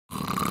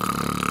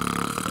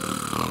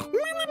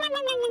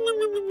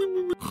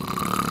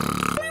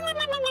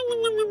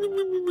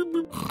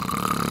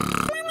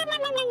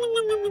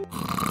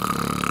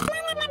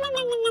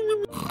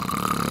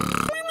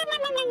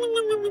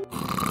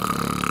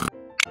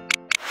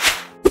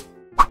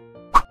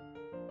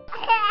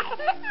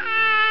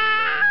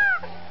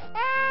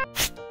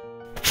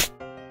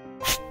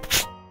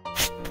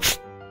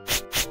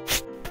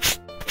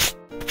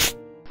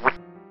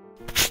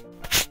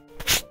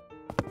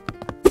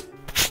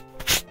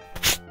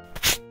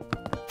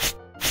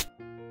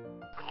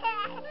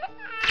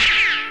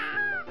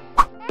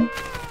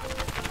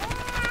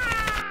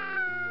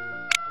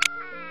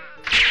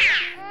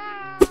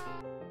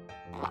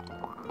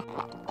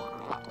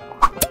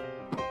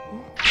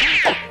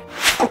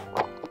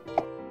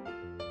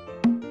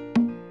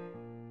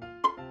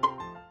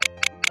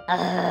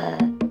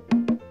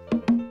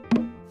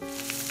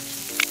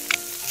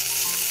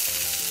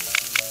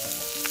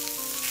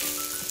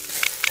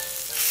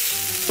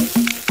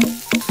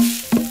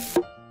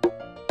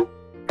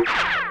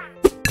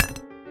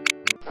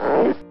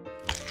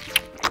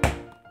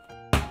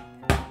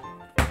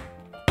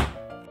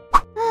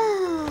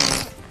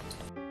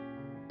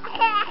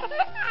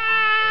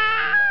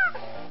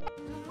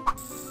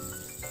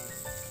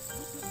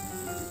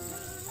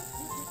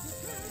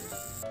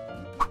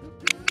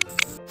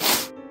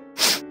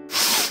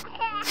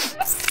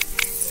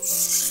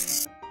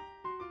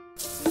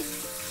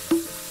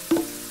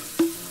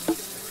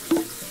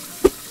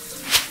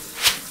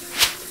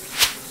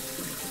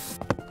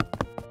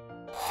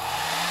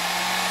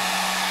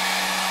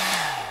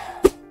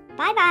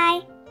Bye-bye.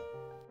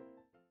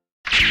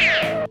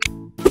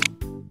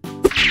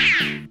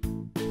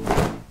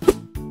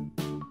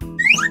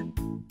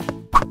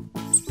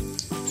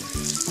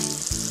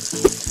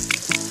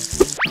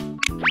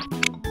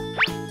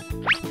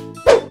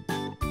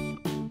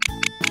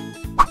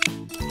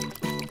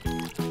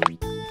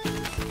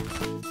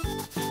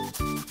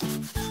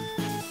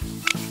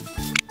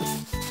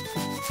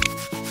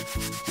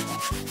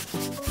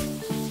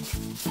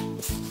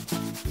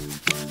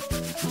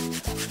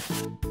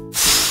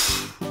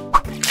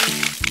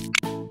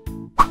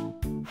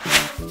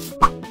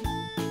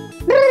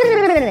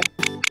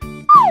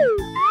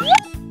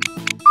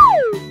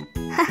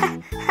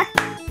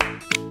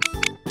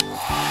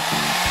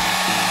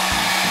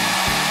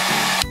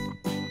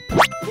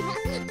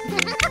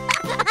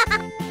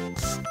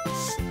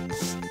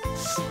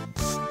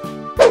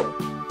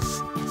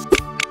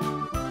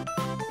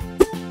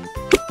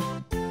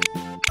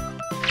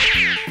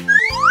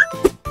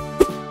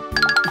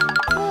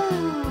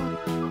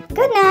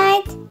 Good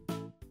night.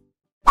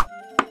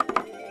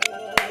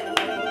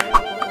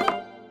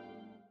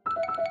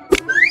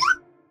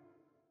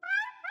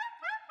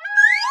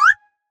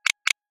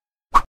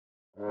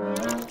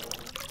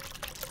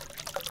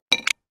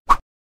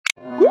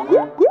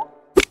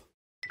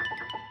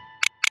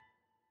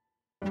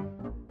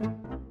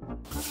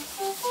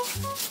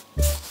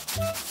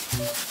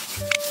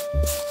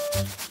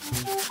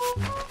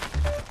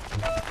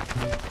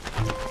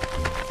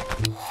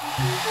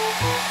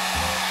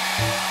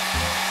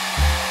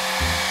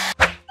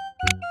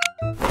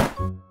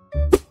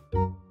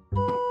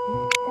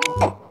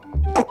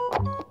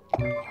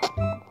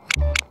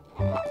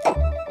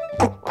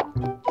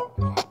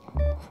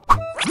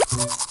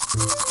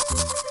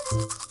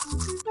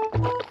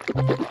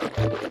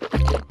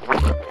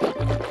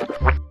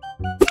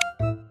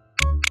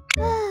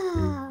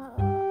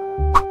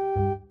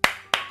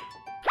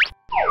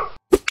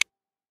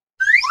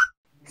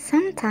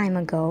 Some time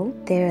ago,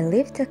 there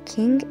lived a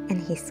king and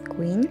his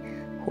queen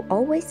who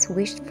always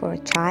wished for a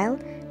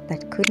child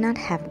but could not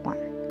have one.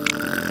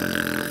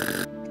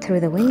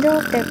 Through the window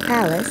of their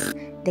palace,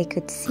 they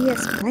could see a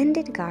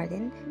splendid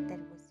garden that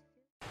was...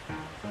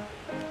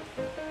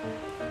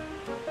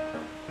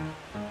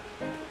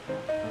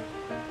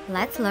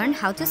 Let's learn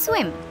how to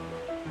swim.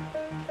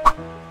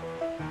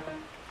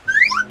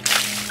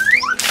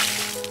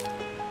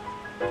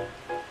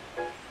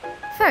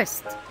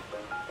 First,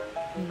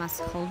 you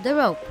must hold the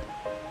rope.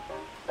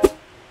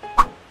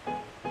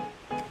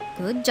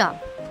 Good job.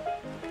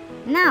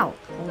 Now,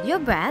 hold your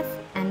breath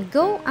and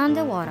go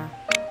underwater.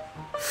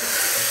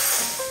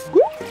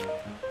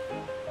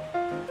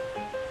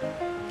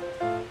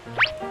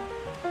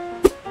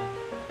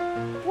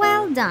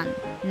 Well done.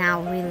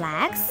 Now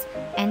relax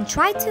and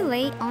try to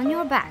lay on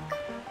your back.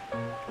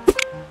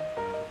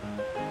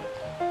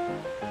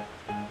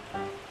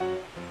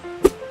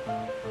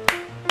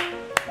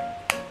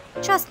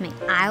 Trust me,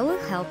 I will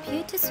help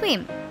you to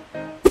swim.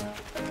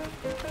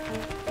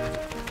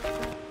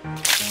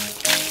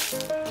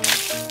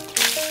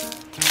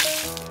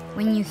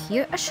 When you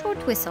hear a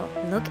short whistle,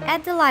 look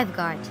at the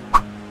lifeguard.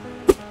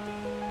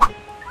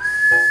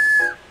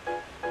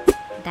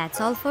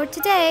 That's all for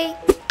today.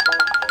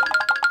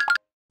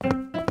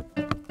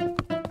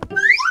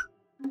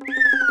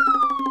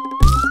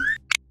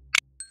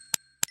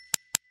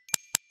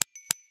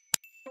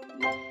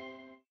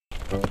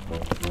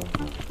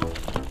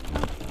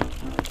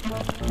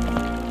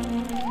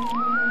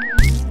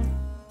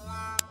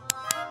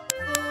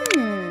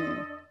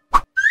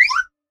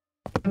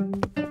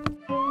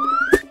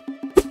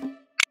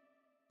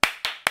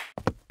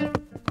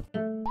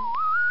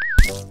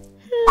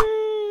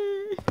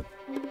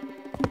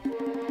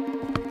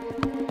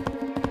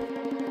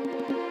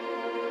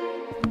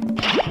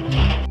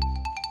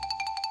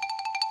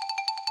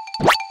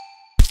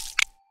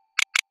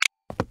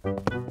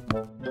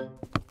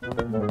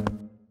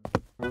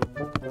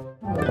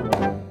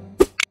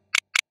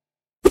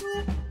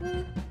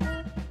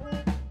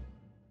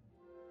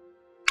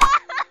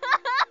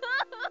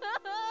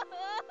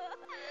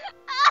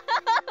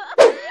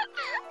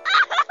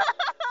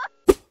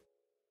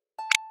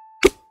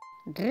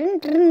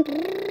 Drn, drn,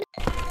 drn.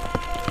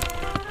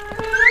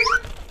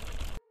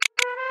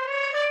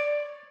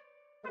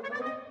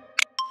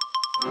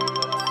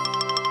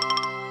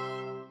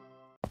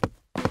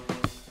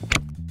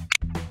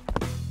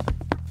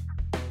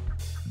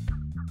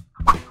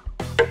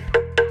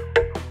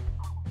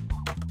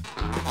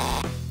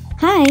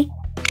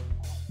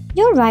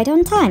 You're right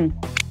on time.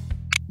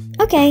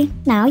 Okay,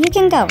 now you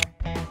can go.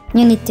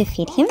 You need to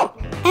feed him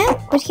and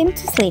put him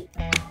to sleep.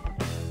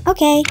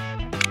 Okay.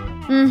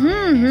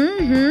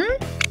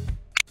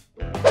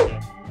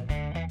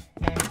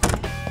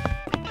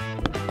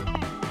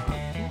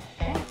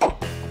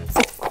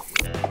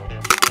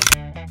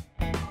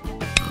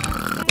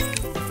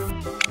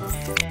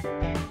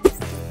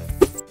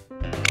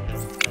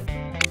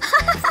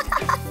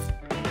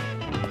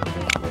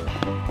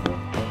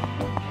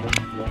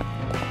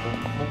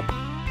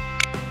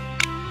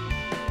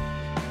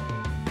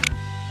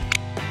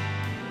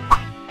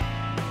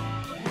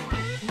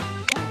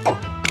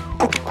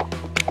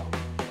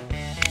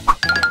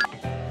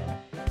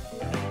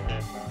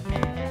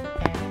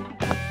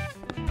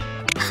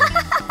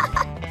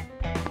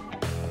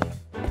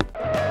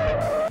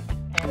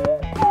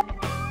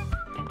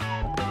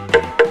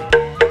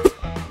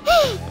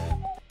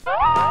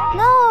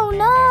 No,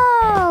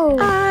 no!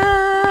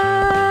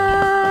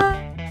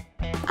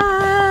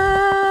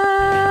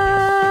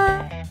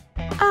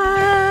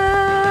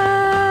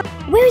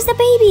 Where's the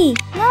baby?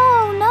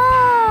 No,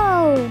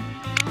 no!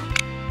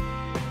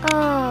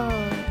 Oh.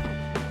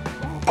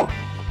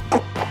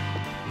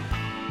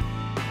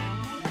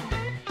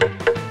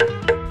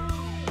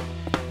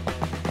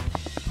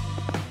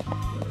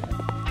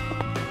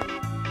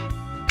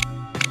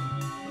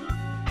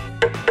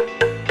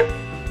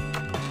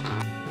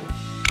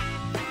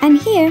 I'm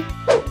here.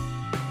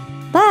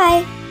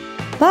 Bye.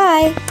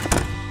 Bye.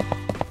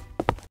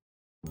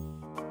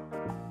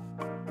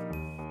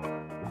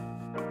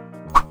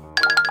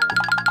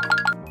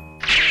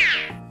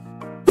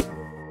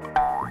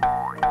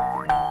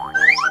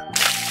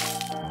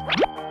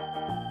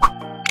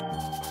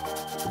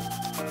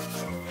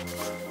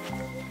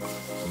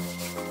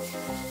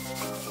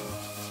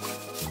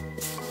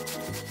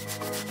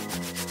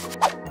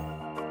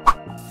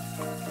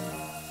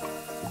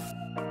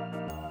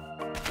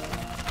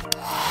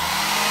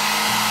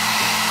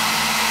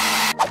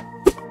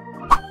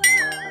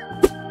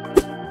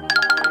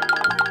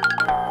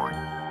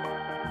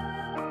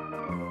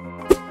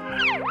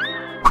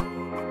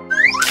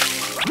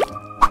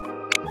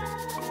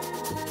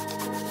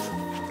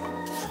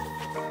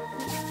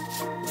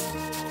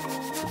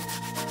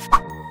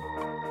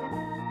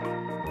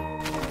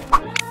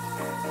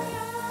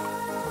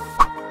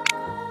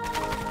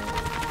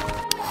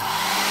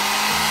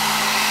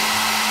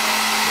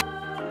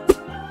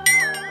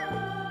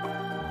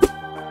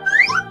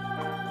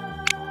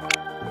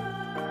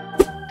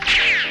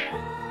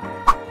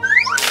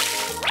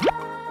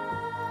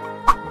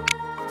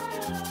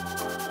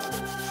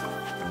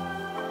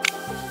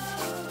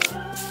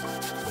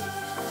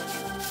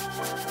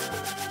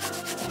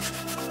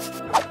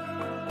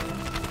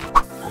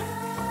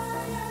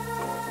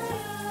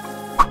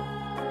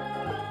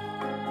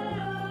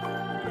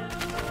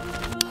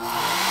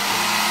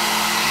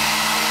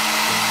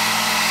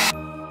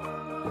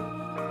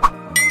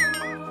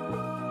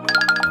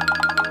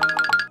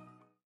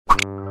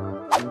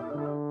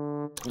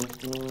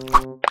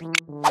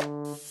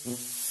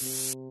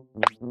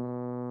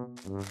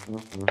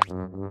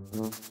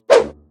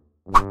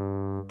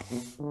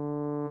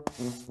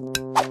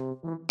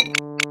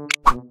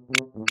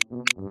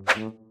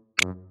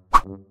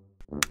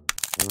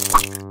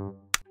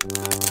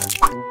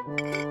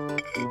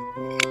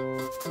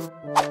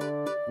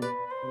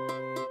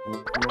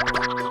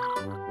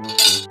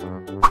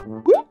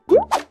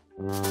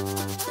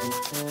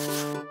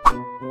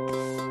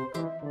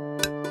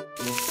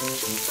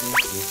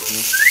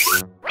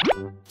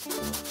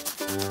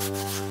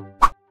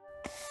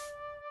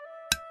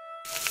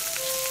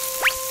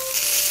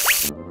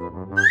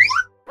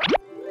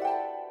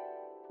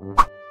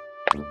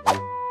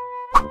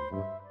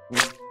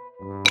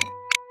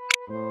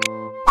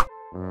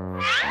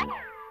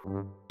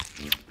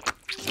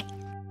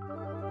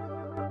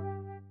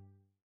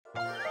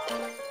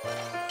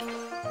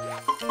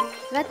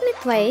 Let me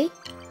play.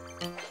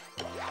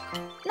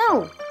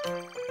 No.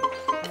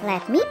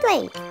 Let me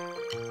play.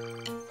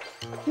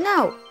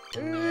 No.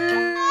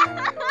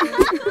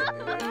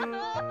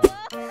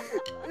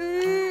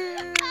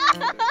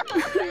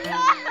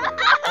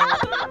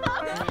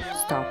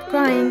 Stop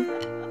crying.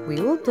 We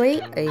will play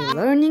a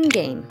learning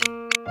game.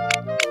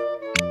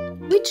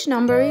 Which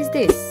number is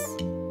this?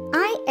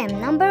 I am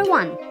number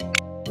 1.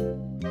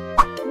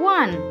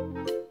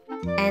 1.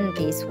 And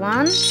this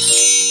one?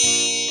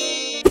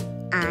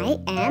 I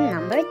am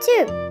number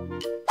 2.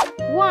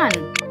 1.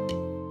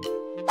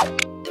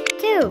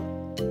 2.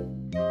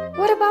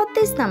 What about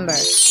this number?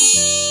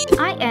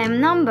 I am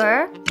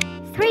number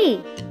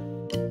 3.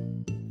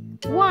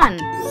 1.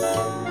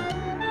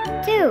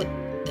 2.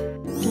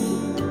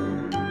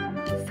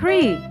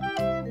 3.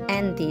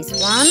 And this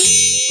one?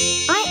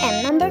 I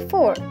am number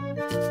 4.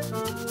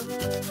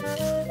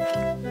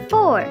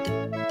 4.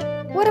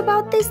 What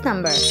about this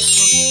number?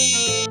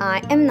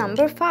 I am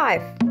number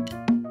 5.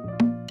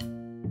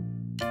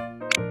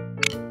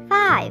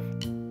 5.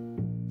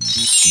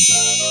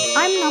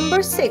 I'm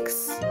number 6.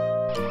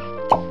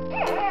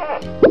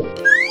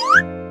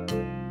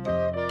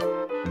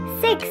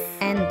 6.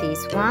 And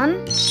this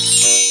one?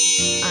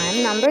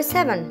 I'm number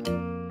 7.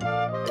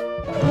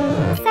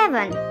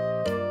 7.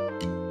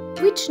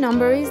 Which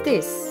number is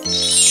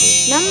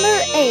this?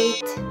 Number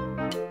 8.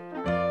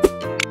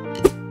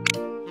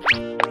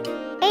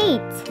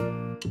 8.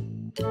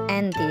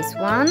 And this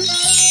one?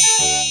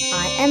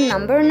 I am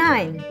number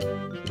 9.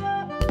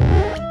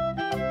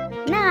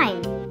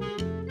 9.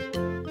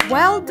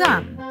 Well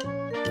done!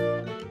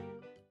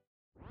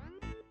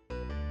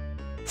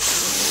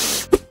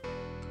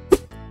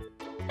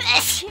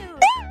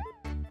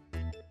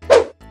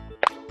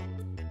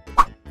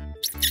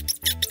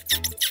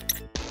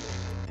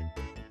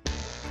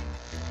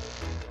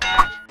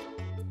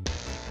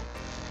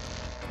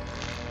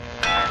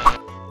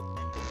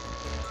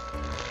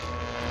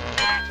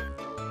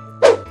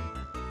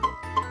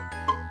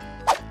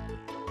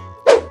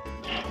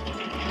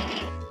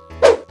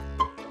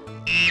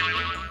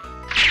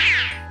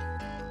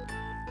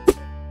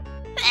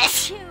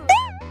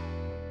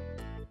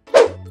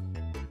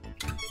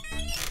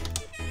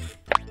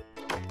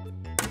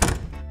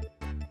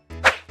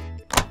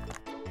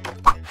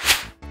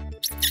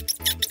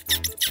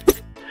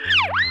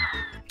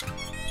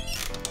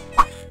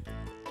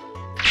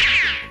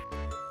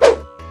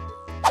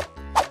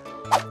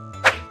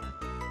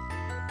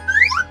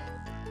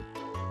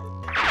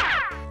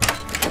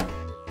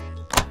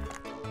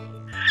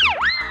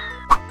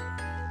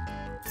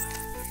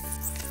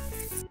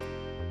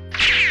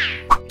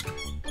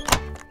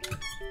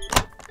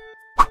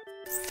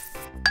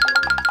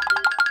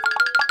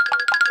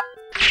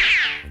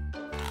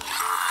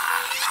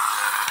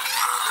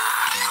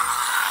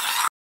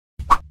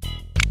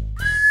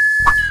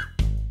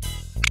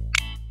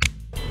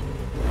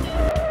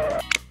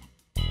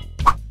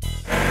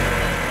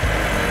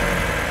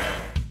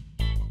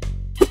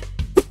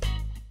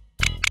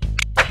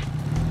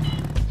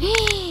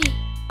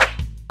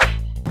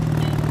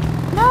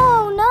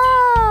 No,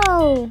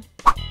 no!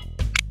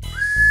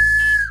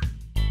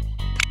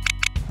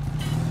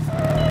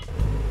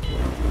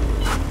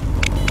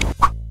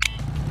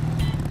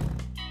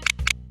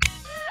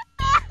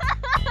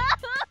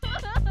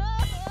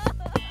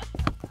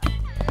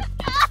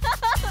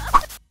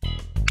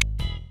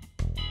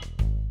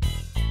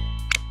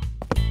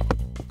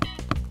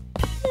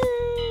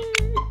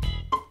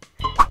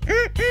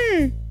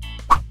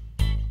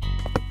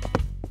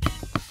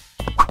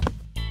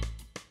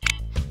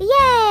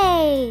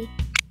 Yay!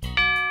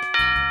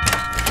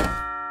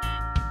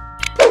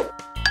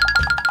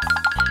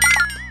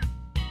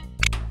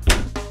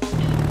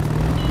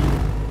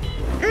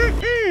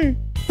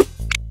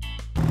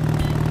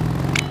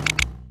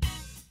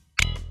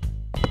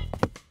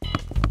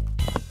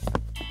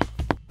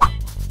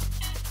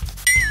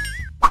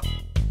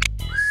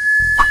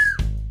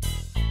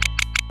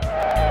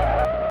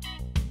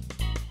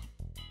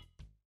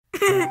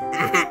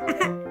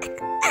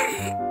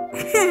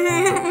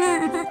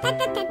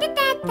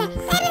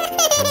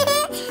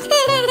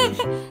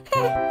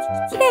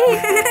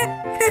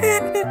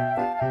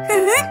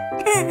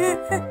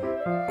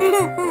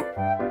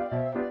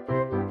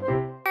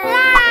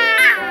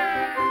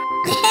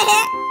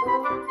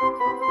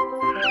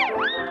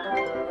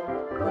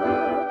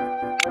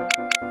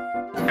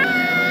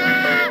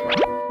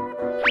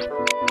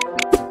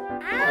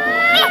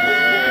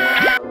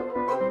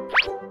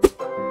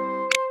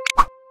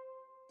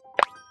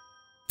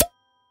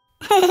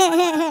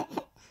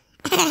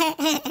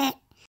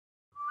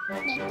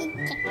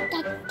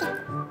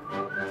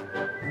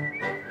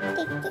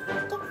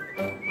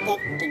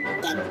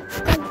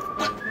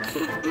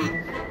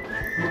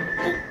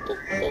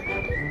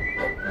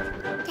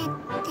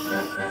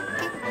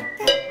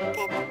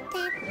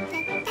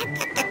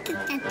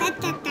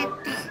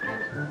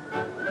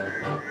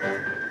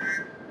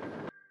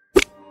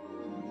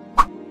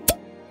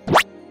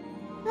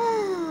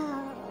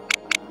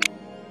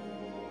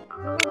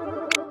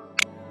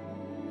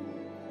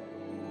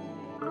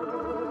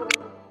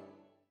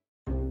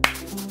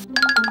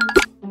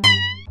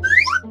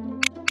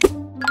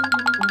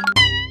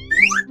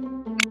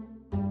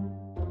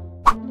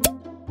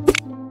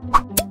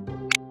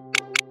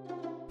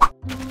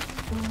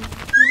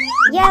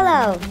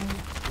 Yellow,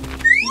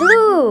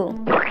 blue,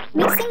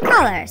 mixing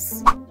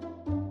colors.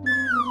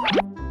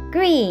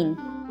 Green,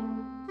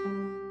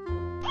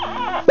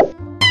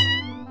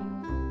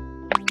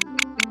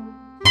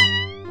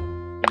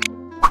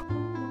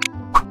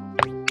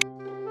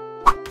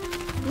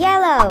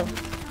 yellow,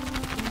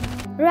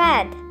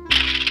 red,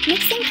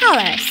 mixing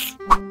colors.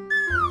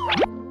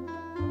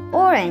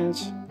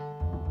 Orange,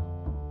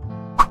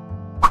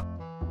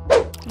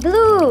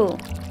 blue,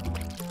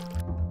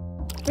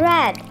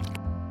 red,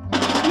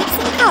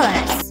 mixing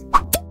colors.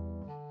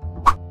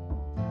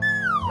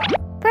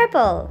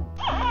 Purple,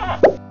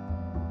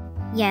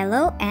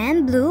 yellow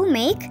and blue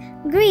make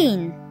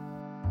green.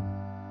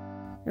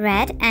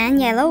 Red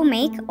and yellow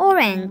make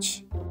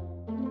orange.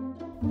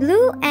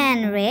 Blue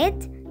and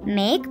red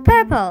make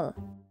purple.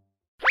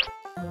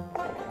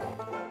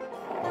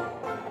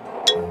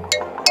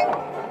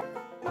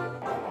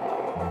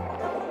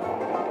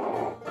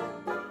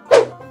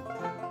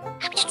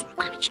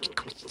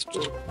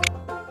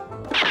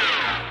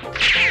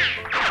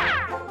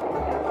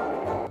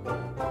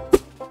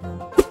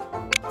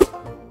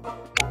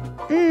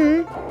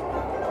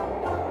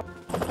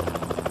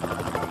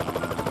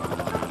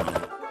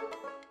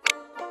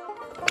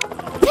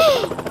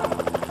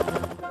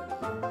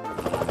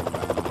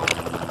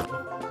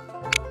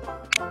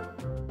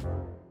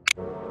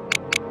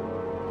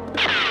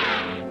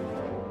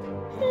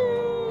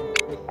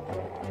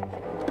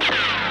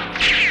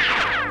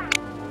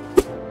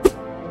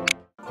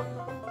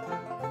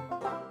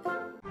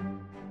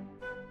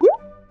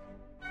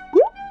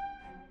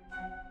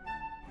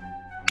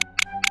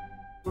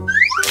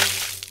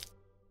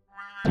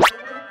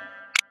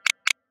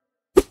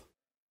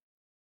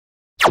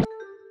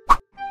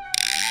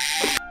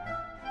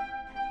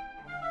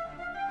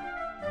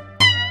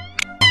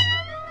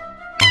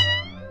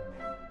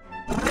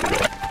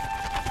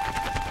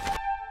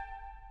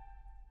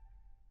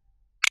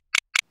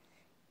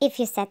 If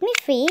you set me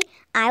free,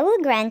 I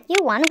will grant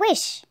you one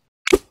wish.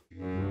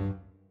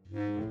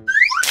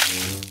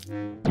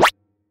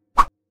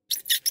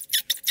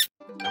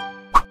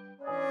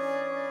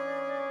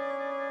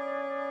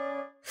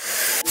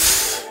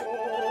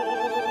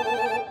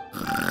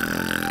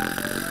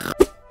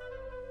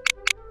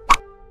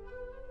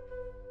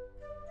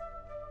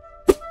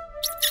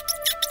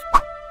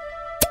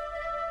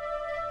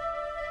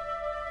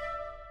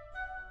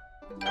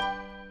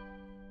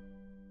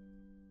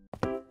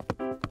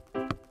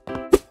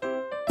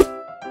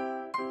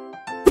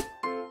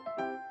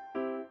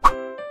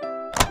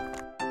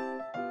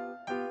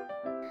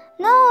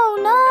 No,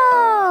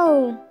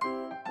 no!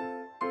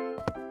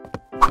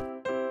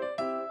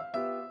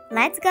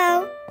 Let's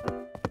go.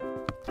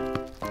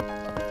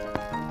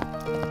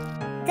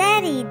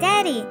 Daddy,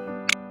 Daddy.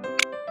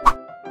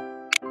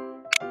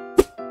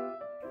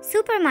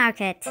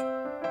 Supermarket.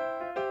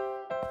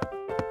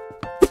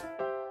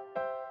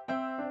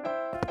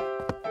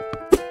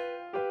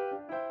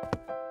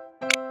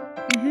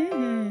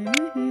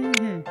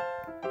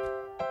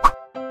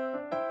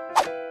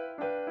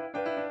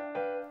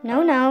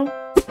 No, no.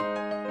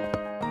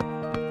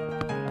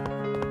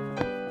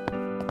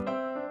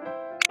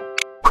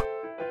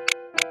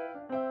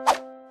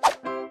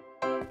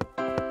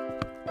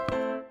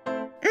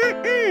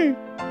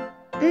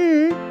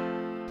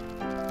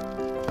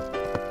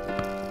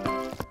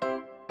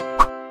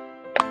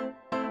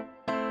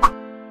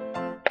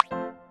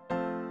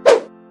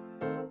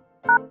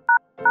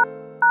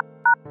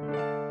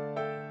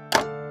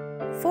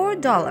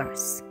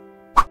 $4.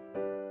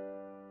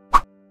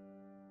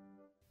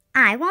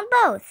 I want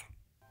both.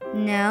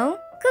 No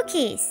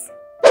cookies.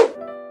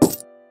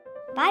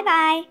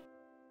 Bye-bye.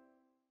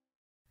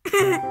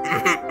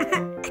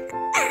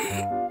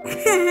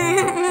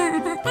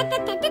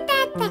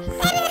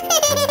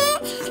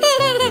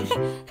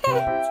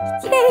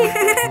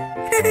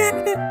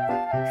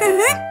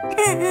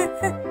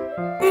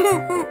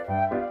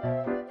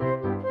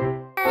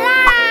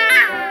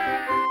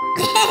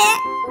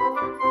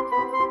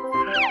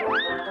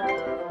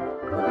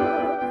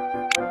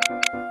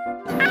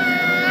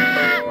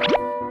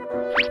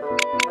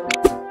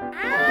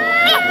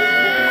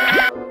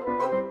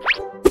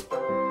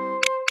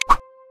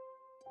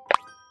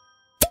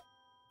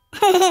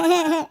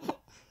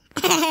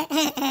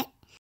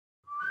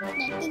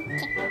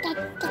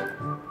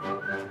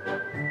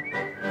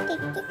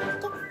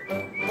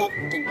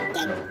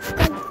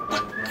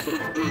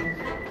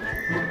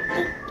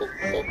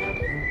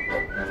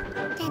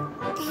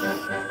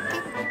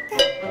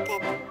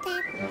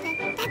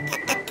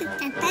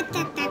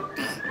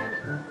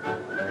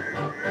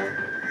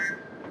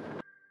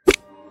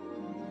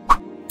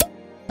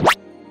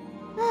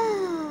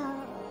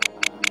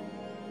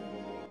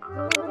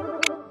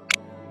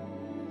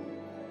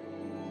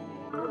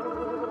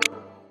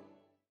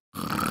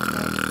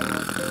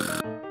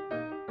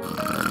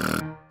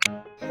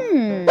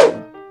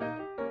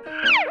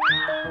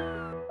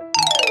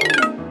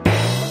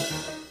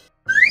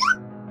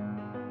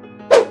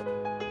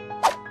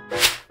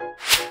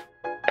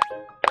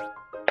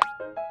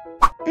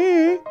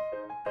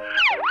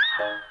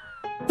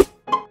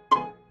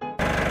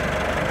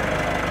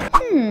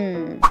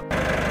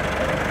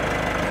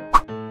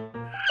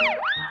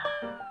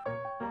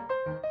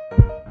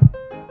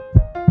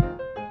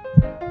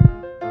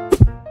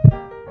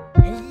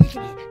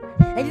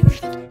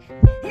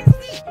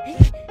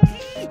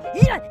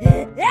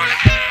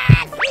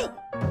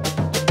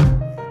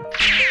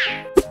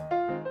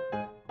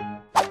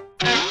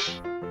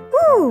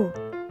 Ooh!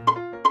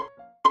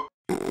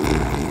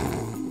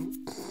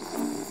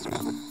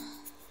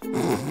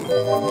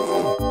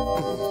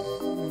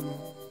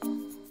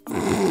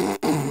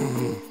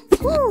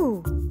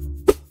 Ooh!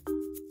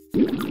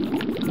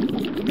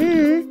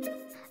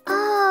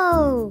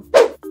 Oh!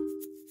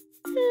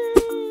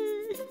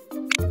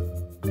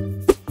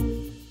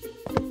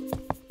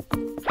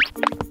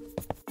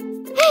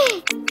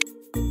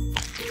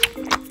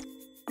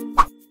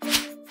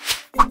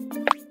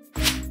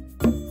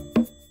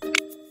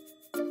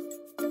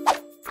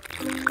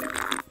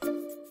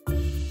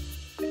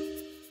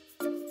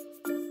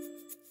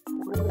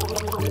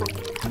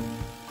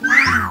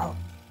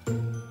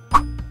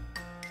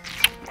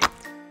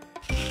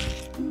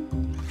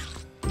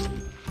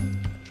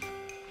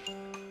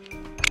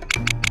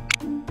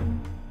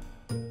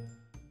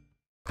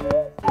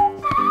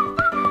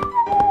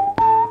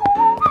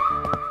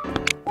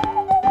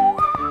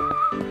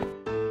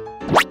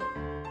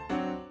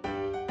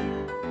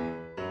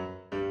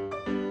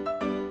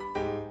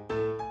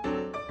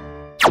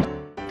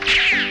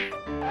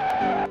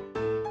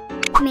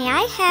 May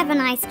I have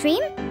an ice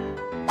cream?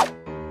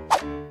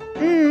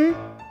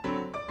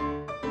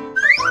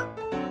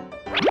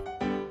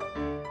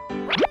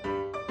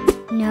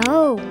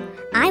 No,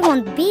 I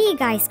want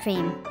big ice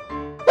cream.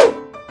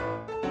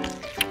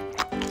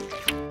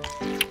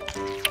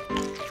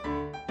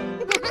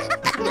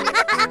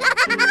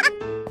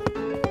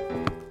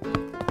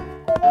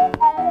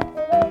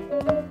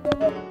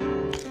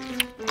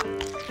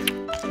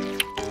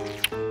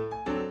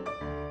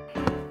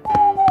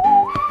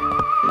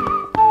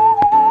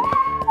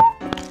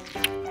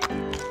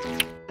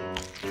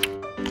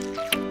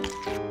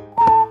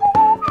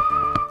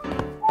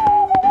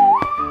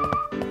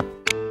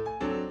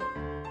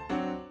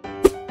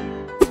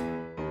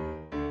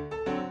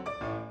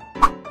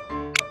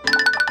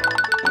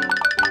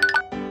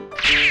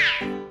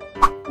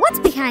 What's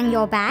behind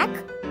your back?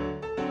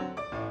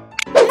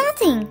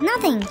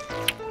 Nothing.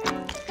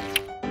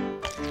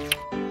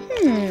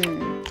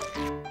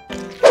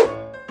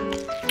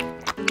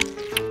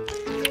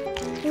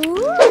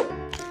 Ooh.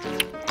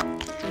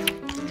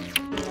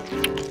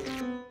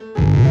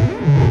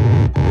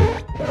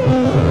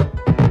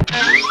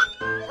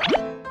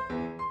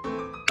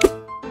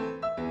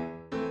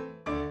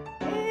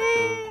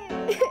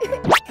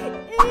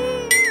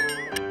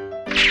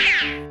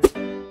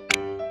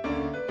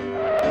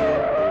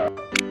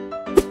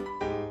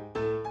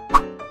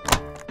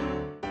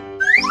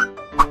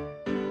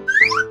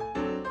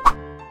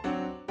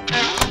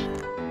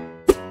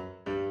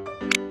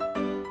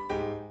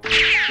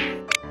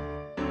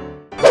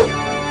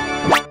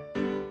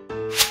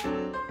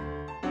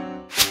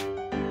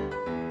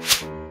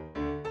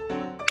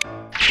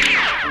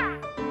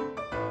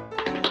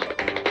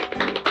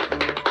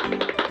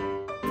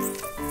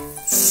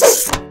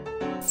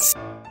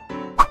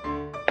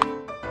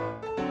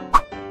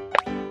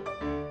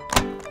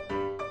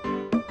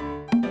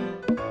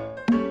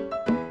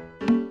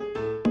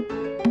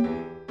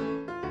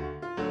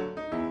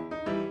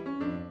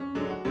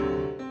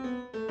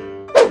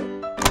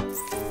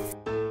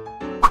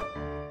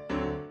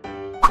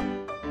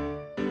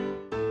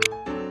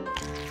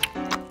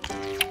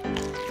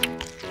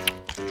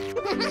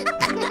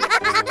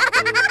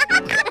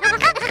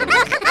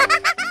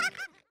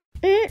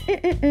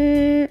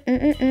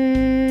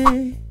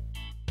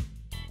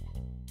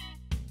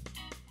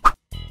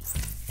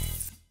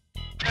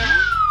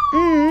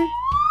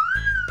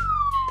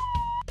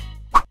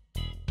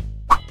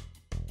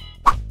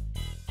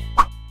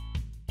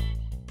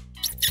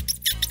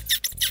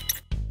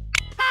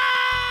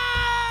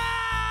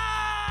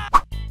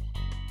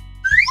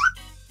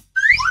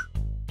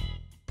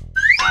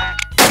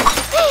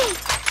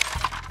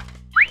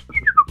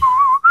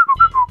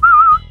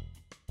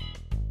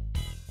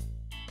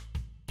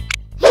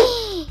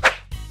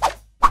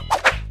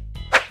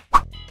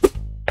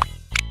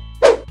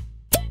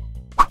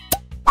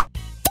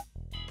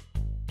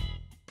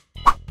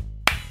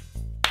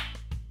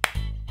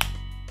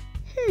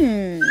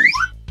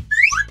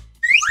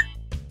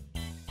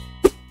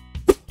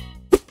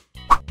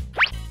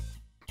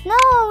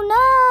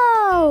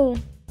 No!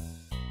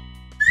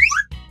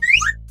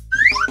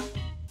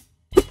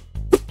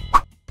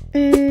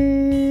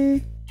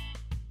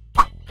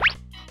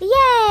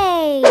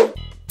 Yay!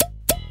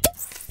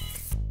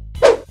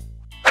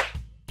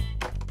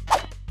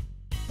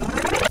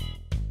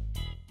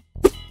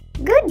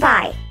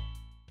 Goodbye.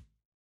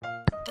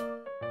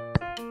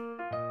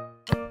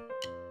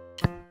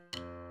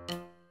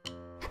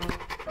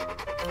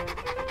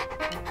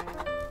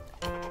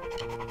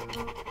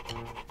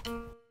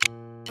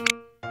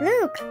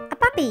 Look, a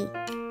puppy.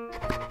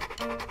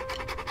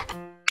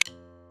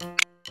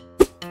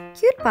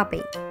 Cute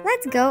puppy.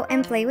 Let's go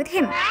and play with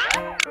him.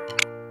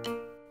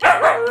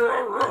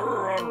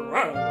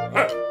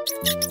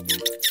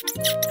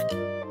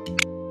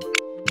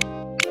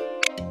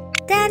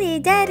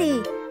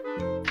 Daddy,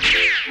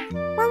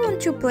 why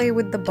won't you play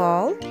with the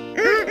ball?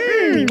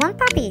 We want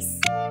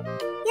puppies.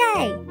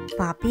 Yay!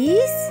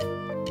 Puppies?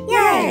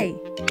 Yay!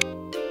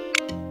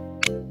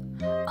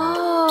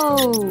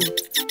 Oh!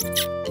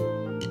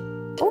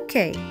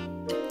 Okay,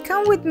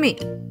 come with me.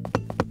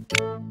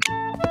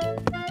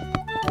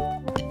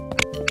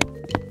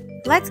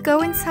 Let's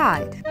go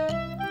inside.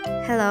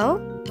 Hello?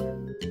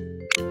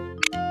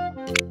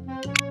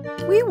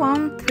 We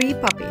want 3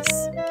 puppies.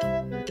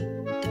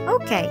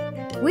 Okay,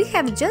 we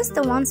have just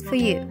the ones for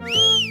you.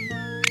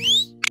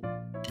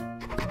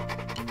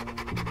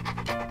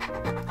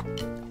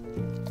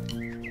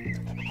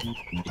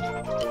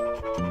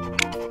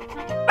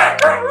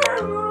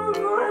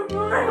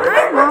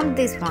 I want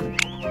this one.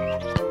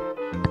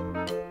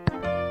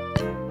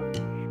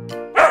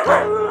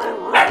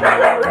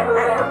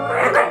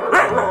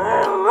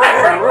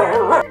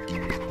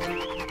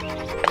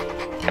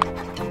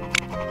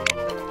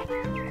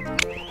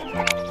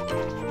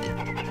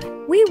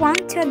 We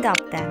want to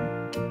adopt them.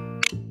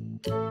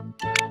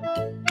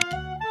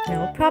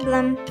 No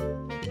problem.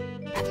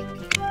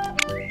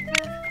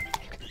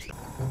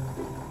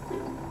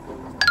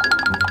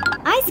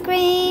 Ice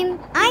cream!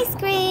 Ice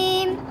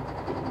cream!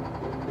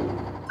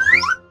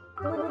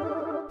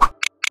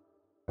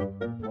 Yay!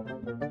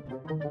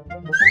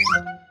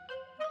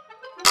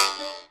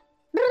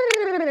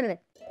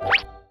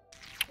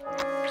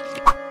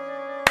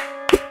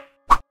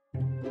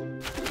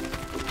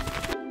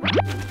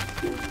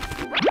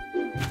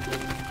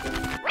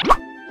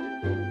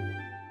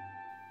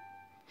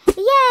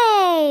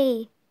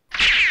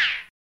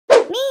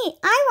 Me,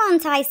 I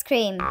want ice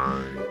cream.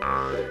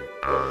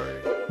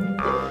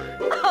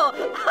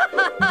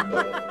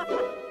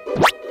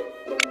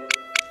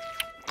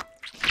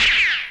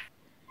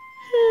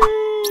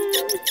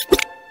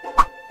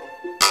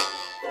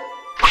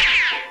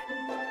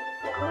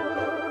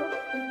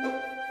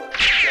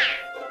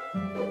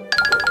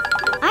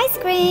 Ice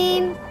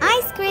cream!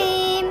 Ice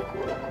cream!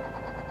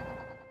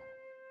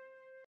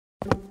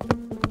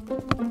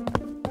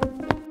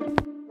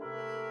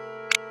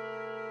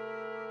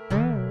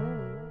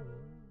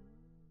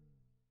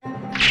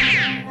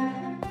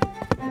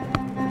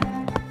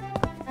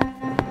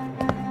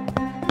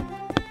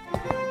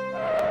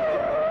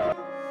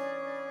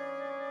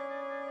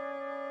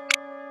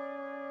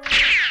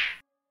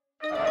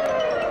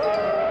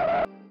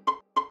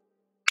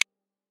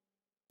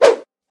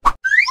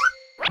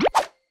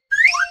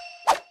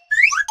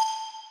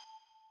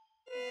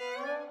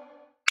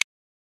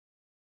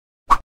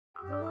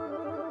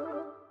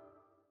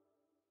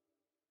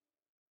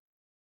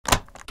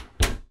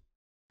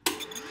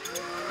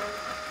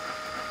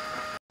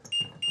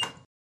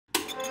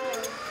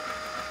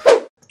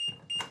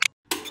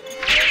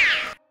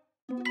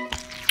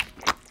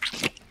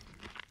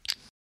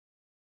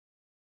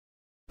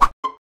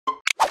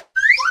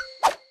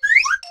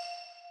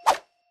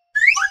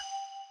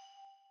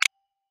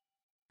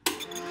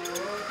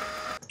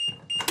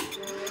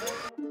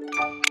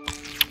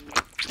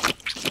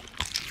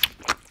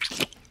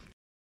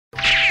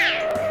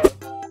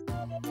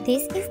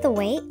 This is the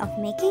way of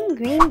making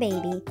green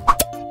baby.